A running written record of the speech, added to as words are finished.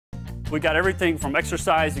We got everything from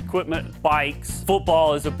exercise equipment, bikes.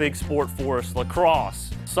 Football is a big sport for us,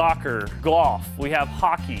 lacrosse, soccer, golf. We have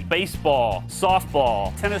hockey, baseball,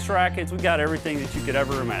 softball, tennis rackets. We got everything that you could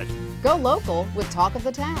ever imagine. Go local with Talk of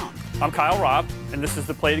the Town. I'm Kyle Robb, and this is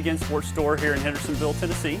the Play It Again Sports Store here in Hendersonville,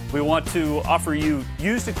 Tennessee. We want to offer you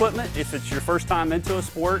used equipment if it's your first time into a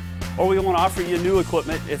sport, or we want to offer you new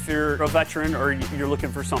equipment if you're a veteran or you're looking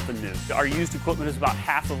for something new. Our used equipment is about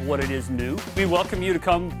half of what it is new. We welcome you to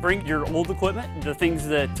come bring your old equipment, the things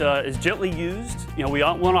that is gently used. You know, we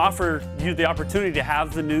want to offer you the opportunity to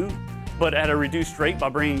have the new, but at a reduced rate by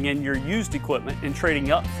bringing in your used equipment and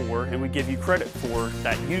trading up for, and we give you credit for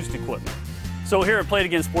that used equipment. So here at Play It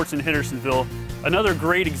Again Sports in Hendersonville, another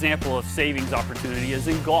great example of savings opportunity is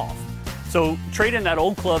in golf. So trade in that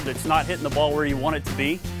old club that's not hitting the ball where you want it to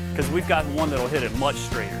be, because we've got one that'll hit it much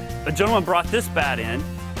straighter. A gentleman brought this bat in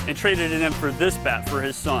and traded it in for this bat for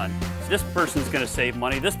his son. So this person's gonna save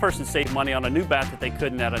money. This person saved money on a new bat that they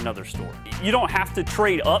couldn't at another store. You don't have to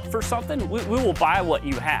trade up for something. We will buy what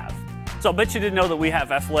you have. So I bet you didn't know that we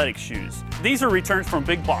have athletic shoes. These are returns from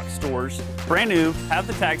big box stores, brand new, have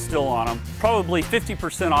the tag still on them, probably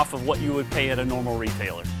 50% off of what you would pay at a normal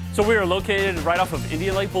retailer. So we are located right off of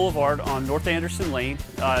Indian Lake Boulevard on North Anderson Lane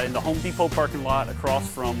in the Home Depot parking lot across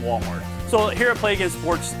from Walmart. So here at Play Again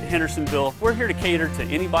Sports Hendersonville, we're here to cater to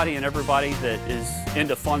anybody and everybody that is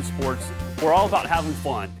into fun sports. We're all about having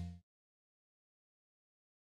fun.